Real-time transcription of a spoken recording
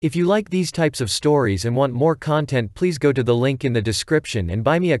If you like these types of stories and want more content, please go to the link in the description and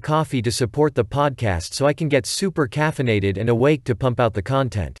buy me a coffee to support the podcast so I can get super caffeinated and awake to pump out the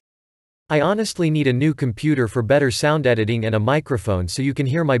content. I honestly need a new computer for better sound editing and a microphone so you can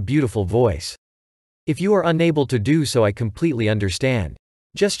hear my beautiful voice. If you are unable to do so, I completely understand.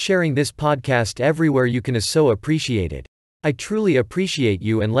 Just sharing this podcast everywhere you can is so appreciated. I truly appreciate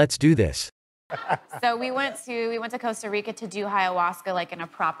you, and let's do this. So we went to Costa Rica to do ayahuasca, like in a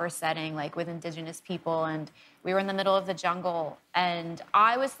proper setting, like with indigenous people, and we were in the middle of the jungle. And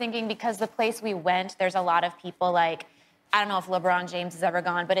I was thinking, because the place we went, there's a lot of people, like, I don't know if LeBron James has ever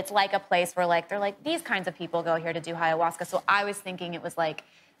gone, but it's like a place where, like, they're like, these kinds of people go here to do ayahuasca. So I was thinking it was like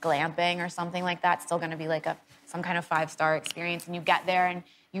glamping or something like that, still gonna be like some kind of 5-star experience. And you get there and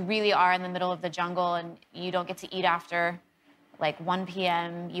you really are in the middle of the jungle, and you don't get to eat after like 1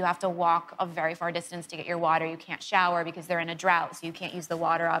 p.m. You have to walk a very far distance to get your water. You can't shower because they're in a drought, so you can't use the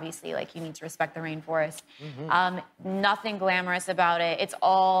water, obviously. Like, you need to respect the rainforest. Nothing glamorous about it. It's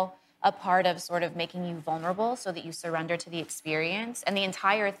all a part of sort of making you vulnerable so that you surrender to the experience. And the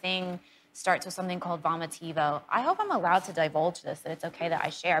entire thing starts with something called vomitivo. I hope I'm allowed to divulge this, that it's okay that I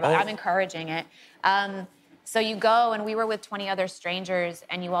share, but I'm encouraging it. So you go, and we were with 20 other strangers,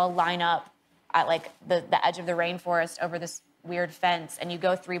 and you all line up at like the edge of the rainforest over this weird fence, and you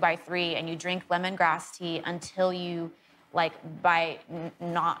go 3 by 3, and you drink lemongrass tea until you, like, by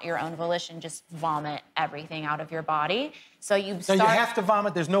not your own volition, just vomit everything out of your body. So you have to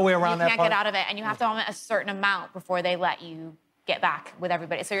vomit. There's no way around that part. You can't get out of it, and you have to vomit a certain amount before they let you get back with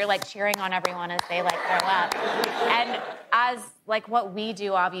everybody. So you're like cheering on everyone as they like throw up. And as like what we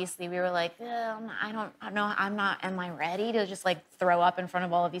do, obviously, we were like, I don't know, am I ready to just like throw up in front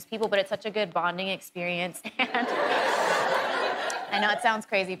of all of these people? But it's such a good bonding experience. And I know it sounds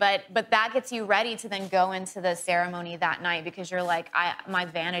crazy, but that gets you ready to then go into the ceremony that night, because you're like, my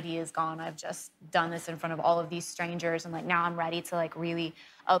vanity is gone. I've just done this in front of all of these strangers, and like now I'm ready to like really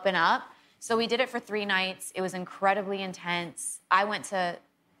open up. So we did it for 3 nights. It was incredibly intense.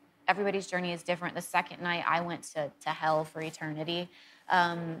 Everybody's journey is different. The second night, I went to hell for eternity.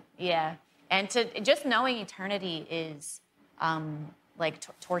 And just knowing eternity is like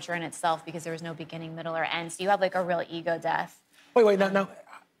torture in itself, because there was no beginning, middle, or end. So you have like a real ego death. Wait, now,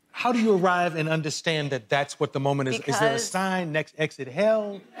 how do you arrive and understand that that's what the moment is? Is there a sign, next exit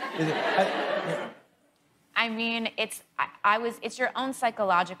hell? I mean, it's your own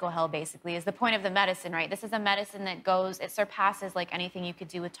psychological hell, basically, is the point of the medicine, right? This is a medicine that it surpasses like anything you could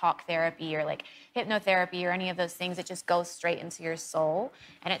do with talk therapy or like hypnotherapy or any of those things. It just goes straight into your soul,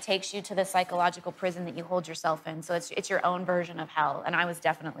 and it takes you to the psychological prison that you hold yourself in. So it's your own version of hell, and I was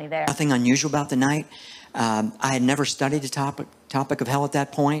definitely there. Nothing unusual about the night. I had never studied the topic of hell at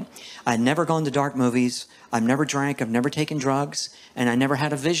that point. I had never gone to dark movies. I've never drank. I've never taken drugs, and I never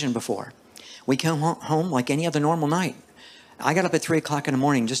had a vision before. We came home like any other normal night. I got up at 3 o'clock in the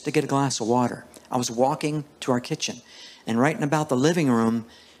morning just to get a glass of water. I was walking to our kitchen, and right in about the living room,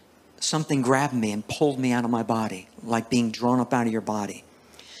 something grabbed me and pulled me out of my body, like being drawn up out of your body.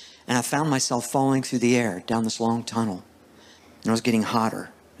 And I found myself falling through the air down this long tunnel. And it was getting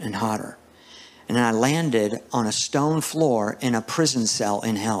hotter and hotter. And then I landed on a stone floor in a prison cell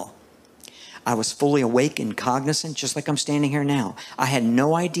in hell. I was fully awake and cognizant, just like I'm standing here now. I had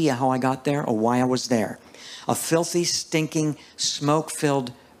no idea how I got there or why I was there. A filthy, stinking,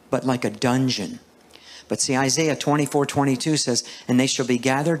 smoke-filled, but like a dungeon. But see, Isaiah 24:22 says, and they shall be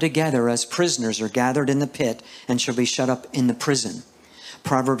gathered together as prisoners are gathered in the pit, and shall be shut up in the prison.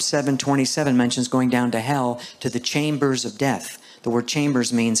 Proverbs 7:27 mentions going down to hell, to the chambers of death. The word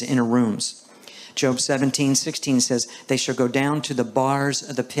chambers means inner rooms. Job 17:16 says, they shall go down to the bars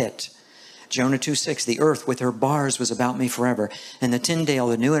of the pit. Jonah 2:6, the earth with her bars was about me forever. And the Tyndale,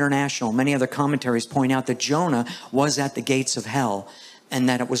 the New International, many other commentaries point out that Jonah was at the gates of hell, and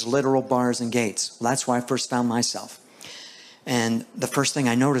that it was literal bars and gates. Well, that's where I first found myself. And the first thing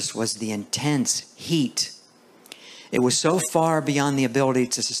I noticed was the intense heat. It was so far beyond the ability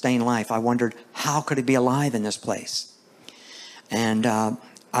to sustain life. I wondered, how could it be alive in this place? And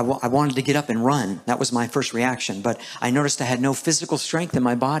I wanted to get up and run. That was my first reaction. But I noticed I had no physical strength in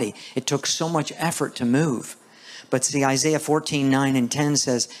my body. It took so much effort to move. But see, Isaiah 14:9 and 10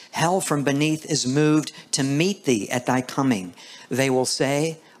 says, hell from beneath is moved to meet thee at thy coming. They will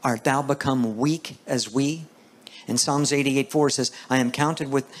say, art thou become weak as we? And Psalms 88:4 says, I am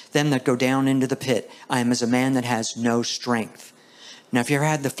counted with them that go down into the pit. I am as a man that has no strength. Now, if you ever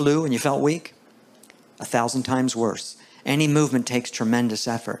had the flu and you felt weak, 1,000 times worse. Any movement takes tremendous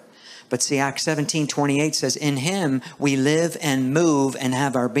effort. But see, Acts 17:28 says, in him we live and move and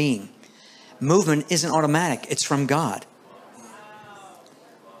have our being. Movement isn't automatic. It's from God.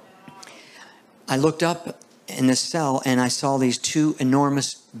 I looked up in this cell and I saw these two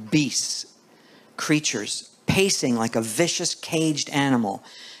enormous beasts, creatures, pacing like a vicious caged animal.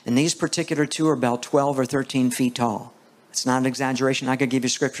 And these particular two are about 12 or 13 feet tall. It's not an exaggeration. I could give you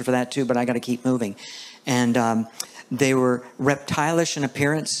scripture for that too, but I got to keep moving. And they were reptilish in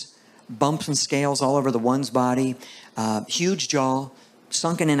appearance, bumps and scales all over the one's body, huge jaw,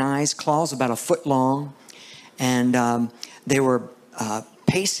 sunken in eyes, claws about a foot long. And they were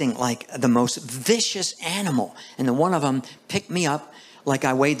pacing like the most vicious animal. And then one of them picked me up like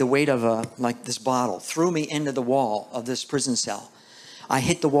I weighed the weight of like this bottle, threw me into the wall of this prison cell. I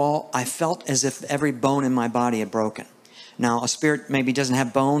hit the wall. I felt as if every bone in my body had broken. Now, a spirit maybe doesn't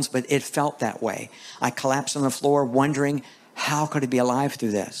have bones, but it felt that way. I collapsed on the floor wondering, how could I be alive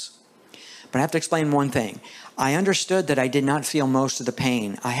through this? But I have to explain one thing. I understood that I did not feel most of the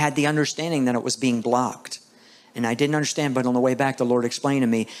pain. I had the understanding that it was being blocked. And I didn't understand, but on the way back, the Lord explained to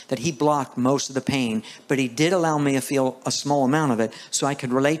me that he blocked most of the pain, but he did allow me to feel a small amount of it so I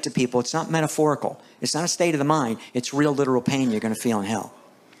could relate to people. It's not metaphorical. It's not a state of the mind. It's real literal pain you're going to feel in hell.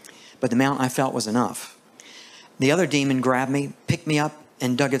 But the amount I felt was enough. The other demon grabbed me, picked me up,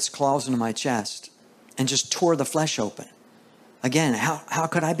 and dug its claws into my chest and just tore the flesh open. Again, how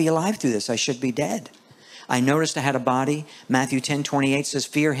could I be alive through this? I should be dead. I noticed I had a body. Matthew 10:28 says,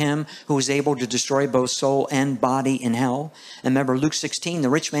 fear him who is able to destroy both soul and body in hell. And remember Luke 16, the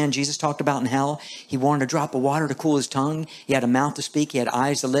rich man Jesus talked about in hell. He wanted a drop of water to cool his tongue. He had a mouth to speak. He had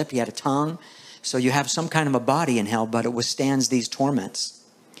eyes to lift. He had a tongue. So you have some kind of a body in hell, but it withstands these torments.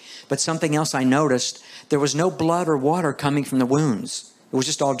 But something else I noticed, there was no blood or water coming from the wounds. It was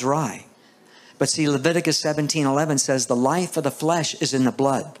just all dry. But see, Leviticus 17:11 says the life of the flesh is in the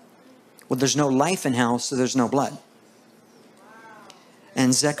blood. Well, there's no life in hell, so there's no blood.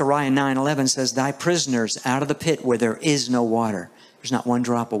 And Zechariah 9:11 says, thy prisoners out of the pit where there is no water. There's not one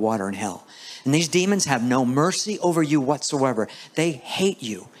drop of water in hell. And these demons have no mercy over you whatsoever. They hate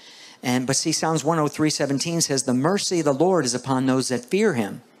you. But see, Psalms 103:17 says, the mercy of the Lord is upon those that fear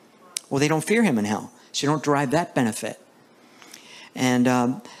him. Well, they don't fear him in hell, so you don't derive that benefit. And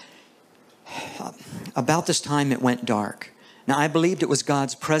about this time, it went dark. Now, I believed it was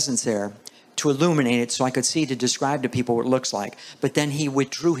God's presence there to illuminate it so I could see to describe to people what it looks like. But then he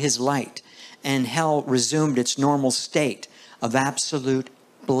withdrew his light and hell resumed its normal state of absolute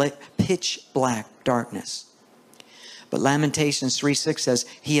pitch black darkness. But Lamentations 3:6 says,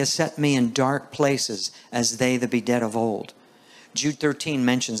 he has set me in dark places as they that be dead of old. Jude 13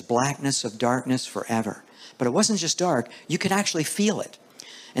 mentions blackness of darkness forever. But it wasn't just dark. You could actually feel it.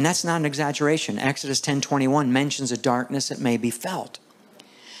 And that's not an exaggeration. Exodus 10:21 mentions a darkness that may be felt.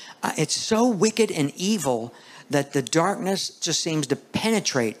 It's so wicked and evil that the darkness just seems to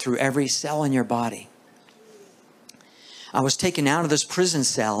penetrate through every cell in your body. I was taken out of this prison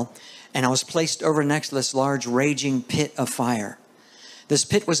cell and I was placed over next to this large raging pit of fire. This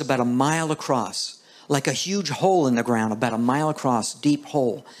pit was about a mile across, like a huge hole in the ground, about a mile across, deep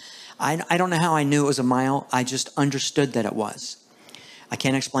hole. I don't know how I knew it was a mile. I just understood that it was. I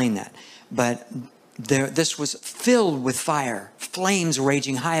can't explain that. But this was filled with fire, flames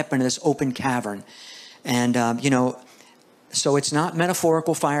raging high up into this open cavern. And, so it's not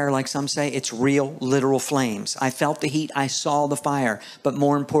metaphorical fire like some say. It's real, literal flames. I felt the heat. I saw the fire. But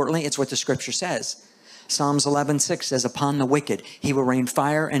more importantly, it's what the scripture says. Psalms 11:6 says, upon the wicked, he will rain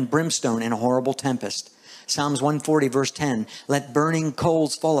fire and brimstone in a horrible tempest. Psalms 140 verse 10, let burning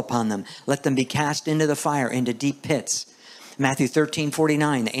coals fall upon them. Let them be cast into the fire, into deep pits. Matthew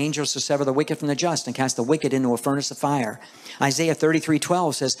 13:49, the angels shall sever the wicked from the just and cast the wicked into a furnace of fire. Isaiah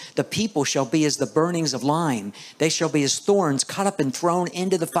 33:12 says, the people shall be as the burnings of lime. They shall be as thorns cut up and thrown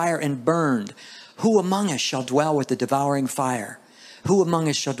into the fire and burned. Who among us shall dwell with the devouring fire? Who among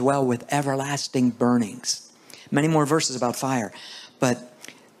us shall dwell with everlasting burnings? Many more verses about fire. But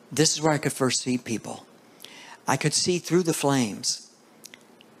this is where I could first see people. I could see through the flames.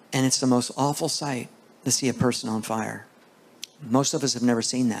 And it's the most awful sight to see a person on fire. Most of us have never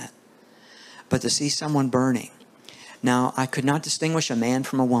seen that. But to see someone burning. Now, I could not distinguish a man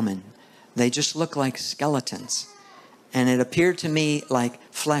from a woman. They just looked like skeletons. And it appeared to me like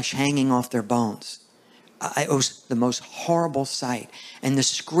flesh hanging off their bones. It was the most horrible sight. And the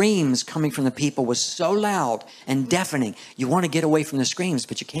screams coming from the people was so loud and deafening. You want to get away from the screams,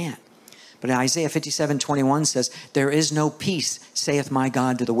 but you can't. But Isaiah 57:21 says, there is no peace, saith my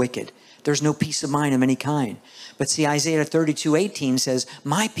God, to the wicked. There's no peace of mind of any kind. But see, Isaiah 32:18 says,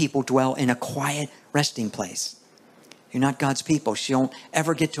 my people dwell in a quiet resting place. You're not God's people. So you don't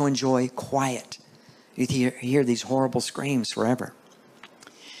ever get to enjoy quiet. You hear these horrible screams forever.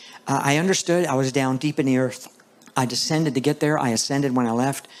 I understood I was down deep in the earth. I descended to get there. I ascended when I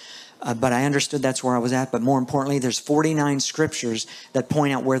left. But I understood that's where I was at. But more importantly, there's 49 scriptures that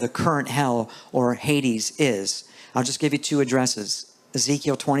point out where the current hell or Hades is. I'll just give you 2 addresses.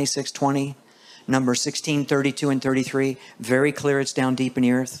 Ezekiel 26:20, Numbers 16:32 and 33. Very clear, it's down deep in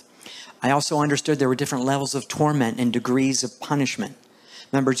the earth. I also understood there were different levels of torment and degrees of punishment.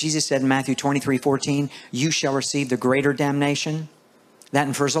 Remember, Jesus said in Matthew 23:14, you shall receive the greater damnation. That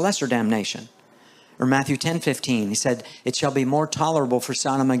infers a lesser damnation. Or Matthew 10:15, he said, it shall be more tolerable for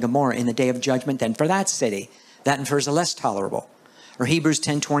Sodom and Gomorrah in the day of judgment than for that city. That infers a less tolerable. Or Hebrews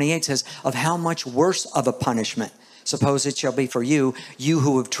 10:28 says, of how much worse of a punishment, suppose it shall be for you, you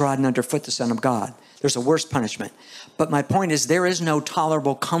who have trodden underfoot the Son of God. There's a worse punishment. But my point is, there is no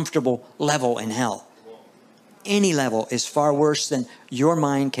tolerable, comfortable level in hell. Any level is far worse than your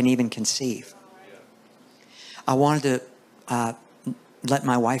mind can even conceive. I wanted to let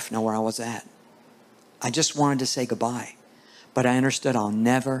my wife know where I was at. I just wanted to say goodbye, but I understood I'll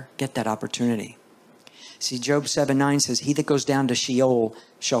never get that opportunity. See, Job 7:9 says, he that goes down to Sheol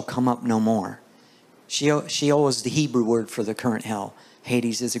shall come up no more. Sheol is the Hebrew word for the current hell.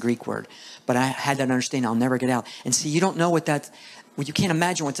 Hades is a Greek word. But I had that understanding, I'll never get out. And see, you don't know what you can't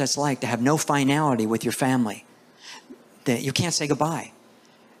imagine what that's like to have no finality with your family. That you can't say goodbye.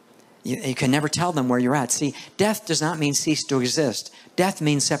 You can never tell them where you're at. See, death does not mean cease to exist. Death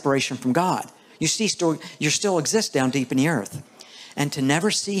means separation from God. You still exist down deep in the earth. And to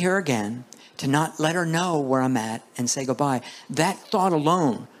never see her again, to not let her know where I'm at and say goodbye, that thought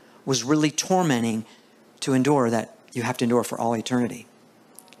alone was really tormenting to endure, that you have to endure for all eternity.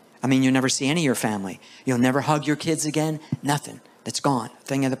 I mean, you'll never see any of your family. You'll never hug your kids again. Nothing. That's gone.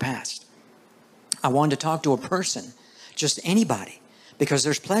 Thing of the past. I wanted to talk to a person, just anybody. Because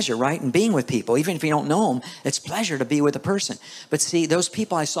there's pleasure, right, in being with people. Even if you don't know them, it's pleasure to be with a person. But see, those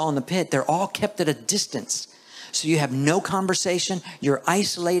people I saw in the pit, they're all kept at a distance. So you have no conversation. You're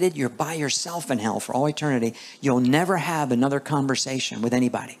isolated. You're by yourself in hell for all eternity. You'll never have another conversation with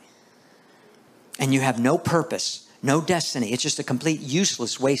anybody. And you have no purpose, no destiny. It's just a complete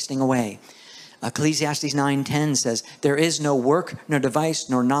useless wasting away. Ecclesiastes 9:10 says, there is no work, nor device,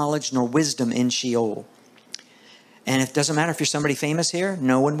 nor knowledge, nor wisdom in Sheol. And it doesn't matter if you're somebody famous here,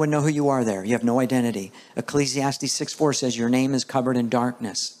 no one would know who you are there. You have no identity. Ecclesiastes 6:4 says your name is covered in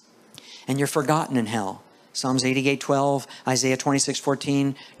darkness. And you're forgotten in hell. Psalms 88:12, Isaiah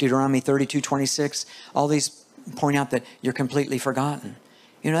 26:14, Deuteronomy 32:26. All these point out that you're completely forgotten.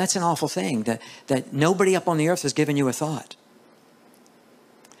 You know, that's an awful thing, that nobody up on the earth has given you a thought.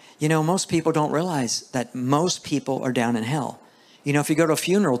 You know, most people don't realize that most people are down in hell. You know, if you go to a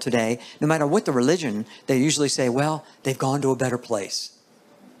funeral today, no matter what the religion, they usually say, well, they've gone to a better place.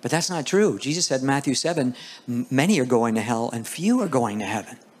 But that's not true. Jesus said in Matthew 7, many are going to hell and few are going to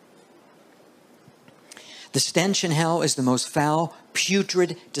heaven. The stench in hell is the most foul,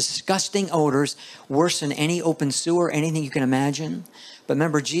 putrid, disgusting odors, worse than any open sewer, anything you can imagine. But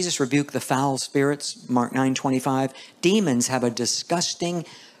remember, Jesus rebuked the foul spirits, Mark 9:25. Demons have a disgusting,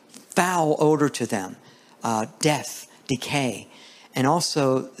 foul odor to them. Death, decay. And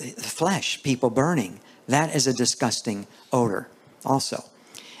also the flesh, people burning. That is a disgusting odor also.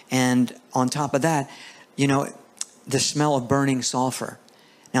 And on top of that, you know, the smell of burning sulfur.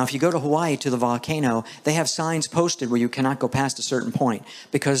 Now, if you go to Hawaii to the volcano, they have signs posted where you cannot go past a certain point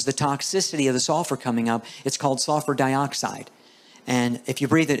because the toxicity of the sulfur coming up, it's called sulfur dioxide. And if you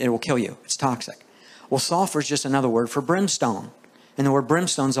breathe it, it will kill you. It's toxic. Well, sulfur is just another word for brimstone. And the word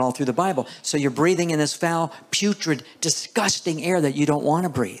brimstone's all through the Bible. So you're breathing in this foul, putrid, disgusting air that you don't want to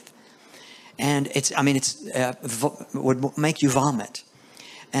breathe. And would make you vomit.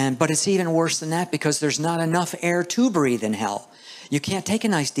 But it's even worse than that because there's not enough air to breathe in hell. You can't take a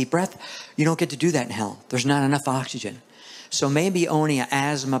nice deep breath. You don't get to do that in hell. There's not enough oxygen. So maybe only an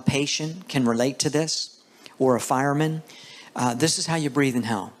asthma patient can relate to this, or a fireman. This is how you breathe in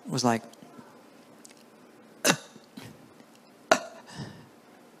hell. It was like,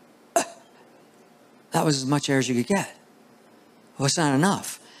 that was as much air as you could get. Well, it's not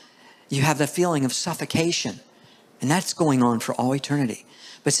enough. You have that feeling of suffocation. And that's going on for all eternity.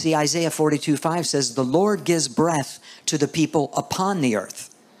 But see, Isaiah 42:5 says, the Lord gives breath to the people upon the earth.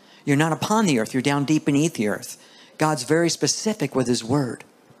 You're not upon the earth. You're down deep beneath the earth. God's very specific with his word.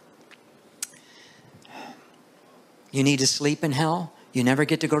 You need to sleep in hell. You never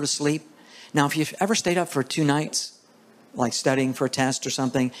get to go to sleep. Now, if you've ever stayed up for 2 nights, like studying for a test or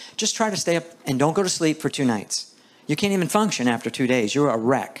something, just try to stay up and don't go to sleep for 2 nights. You can't even function after 2 days. You're a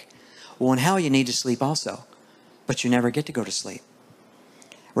wreck. Well, in hell, you need to sleep also, but you never get to go to sleep.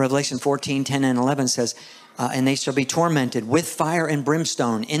 Revelation 14, 10 and 11 says, and they shall be tormented with fire and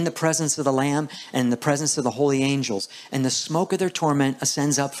brimstone in the presence of the Lamb and in the presence of the holy angels. And the smoke of their torment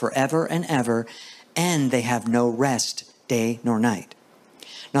ascends up forever and ever, and they have no rest day nor night.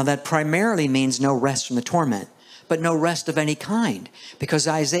 Now that primarily means no rest from the torment, but no rest of any kind. Because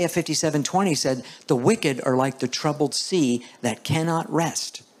Isaiah 57:20 said, the wicked are like the troubled sea that cannot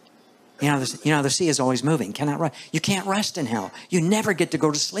rest. You know, the sea is always moving, cannot rest. You can't rest in hell. You never get to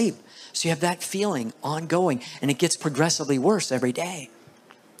go to sleep. So you have that feeling ongoing, and it gets progressively worse every day.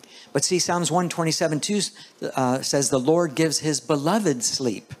 But see, Psalms 127:2 says, the Lord gives his beloved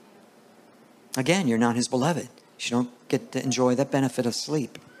sleep. Again, you're not his beloved. You don't get to enjoy that benefit of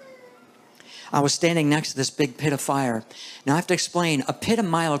sleep. I was standing next to this big pit of fire. Now I have to explain, a pit a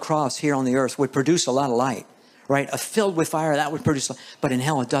mile across here on the earth would produce a lot of light, right? Filled with fire, that would produce light. But in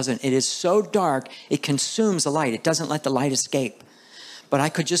hell, it doesn't. It is so dark, it consumes the light. It doesn't let the light escape. But I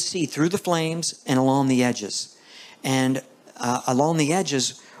could just see through the flames and along the edges. And along the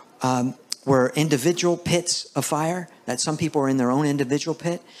edges were individual pits of fire, that some people were in their own individual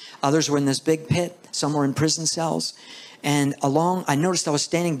pit. Others were in this big pit. Some were in prison cells. And I noticed I was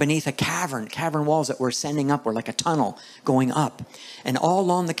standing beneath a cavern walls that were ascending upward, like a tunnel going up. And all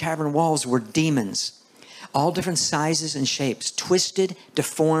along the cavern walls were demons, all different sizes and shapes, twisted,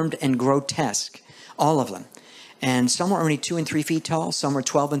 deformed, and grotesque, all of them. And some were only 2 and 3 feet tall. Some were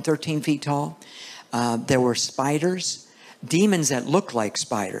 12 and 13 feet tall. There were spiders, demons that looked like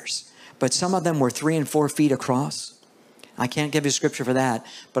spiders, but some of them were 3 and 4 feet across. I can't give you scripture for that,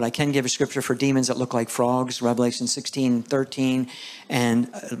 but I can give you scripture for demons that look like frogs, Revelation 16, 13, and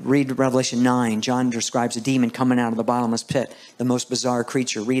read Revelation 9. John describes a demon coming out of the bottomless pit, the most bizarre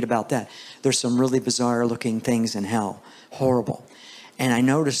creature. Read about that. There's some really bizarre looking things in hell. Horrible. And I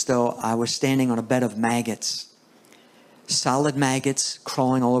noticed, though, I was standing on a bed of maggots. Solid maggots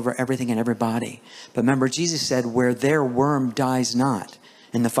crawling all over everything and everybody. But remember, Jesus said, where their worm dies not,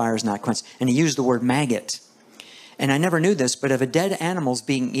 and the fire is not quenched. And he used the word maggot. And I never knew this, but if a dead animal is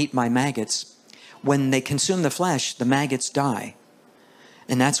being eaten by maggots, when they consume the flesh, the maggots die.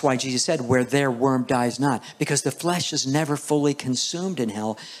 And that's why Jesus said, where their worm dies not. Because the flesh is never fully consumed in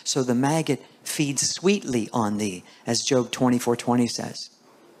hell, so the maggot feeds sweetly on thee, as Job 24:20 says.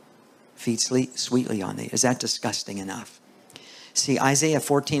 Feeds sweetly on thee. Is that disgusting enough? See, Isaiah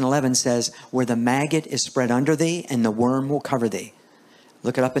 14:11 says, where the maggot is spread under thee, and the worm will cover thee.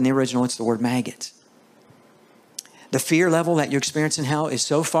 Look it up in the original, it's the word maggot. The fear level that you experience in hell is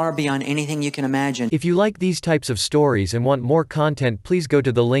so far beyond anything you can imagine. If you like these types of stories and want more content, please go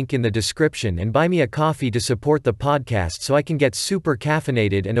to the link in the description and buy me a coffee to support the podcast so I can get super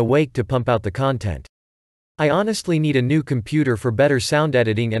caffeinated and awake to pump out the content. I honestly need a new computer for better sound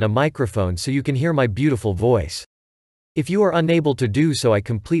editing and a microphone so you can hear my beautiful voice. If you are unable to do so, I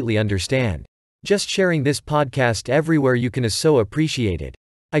completely understand. Just sharing this podcast everywhere you can is so appreciated.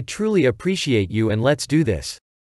 I truly appreciate you, and let's do this.